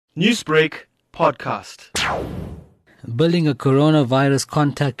Newsbreak podcast. Building a coronavirus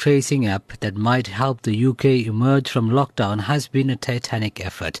contact tracing app that might help the UK emerge from lockdown has been a titanic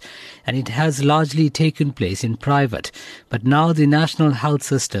effort, and it has largely taken place in private. But now the National Health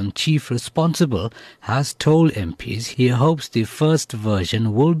System chief responsible has told MPs he hopes the first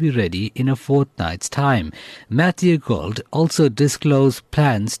version will be ready in a fortnight's time. Matthew Gold also disclosed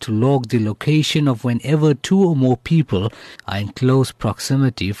plans to log the location of whenever two or more people are in close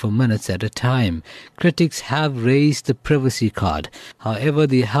proximity for minutes at a time. Critics have raised the privacy card. However,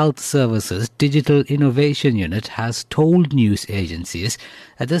 the Health Services Digital Innovation Unit has told news agencies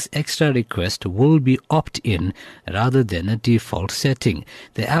that this extra request will be opt-in rather than a default setting.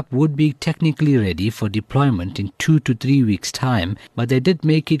 The app would be technically ready for deployment in 2 to 3 weeks' time, but they did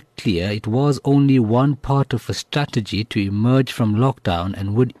make it clear it was only one part of a strategy to emerge from lockdown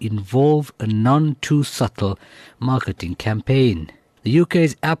and would involve a non-too-subtle marketing campaign. The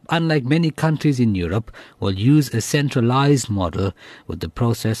UK's app, unlike many countries in Europe, will use a centralised model, with the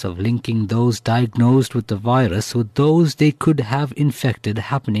process of linking those diagnosed with the virus with those they could have infected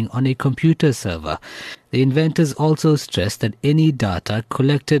happening on a computer server. The inventors also stressed that any data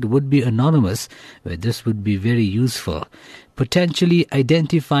collected would be anonymous, where this would be very useful, potentially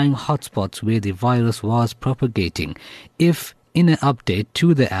identifying hotspots where the virus was propagating. If, in an update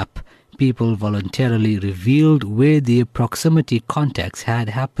to the app, people voluntarily revealed where their proximity contacts had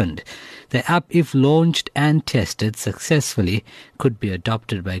happened. The app, if launched and tested successfully, could be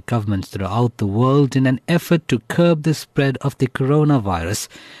adopted by governments throughout the world in an effort to curb the spread of the coronavirus,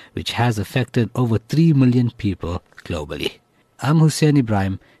 which has affected over 3 million people globally. I'm Hoosen,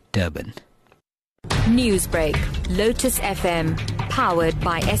 Ebrahim, Durban. Newsbreak, Lotus FM, powered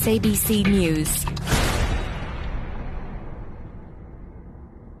by SABC News.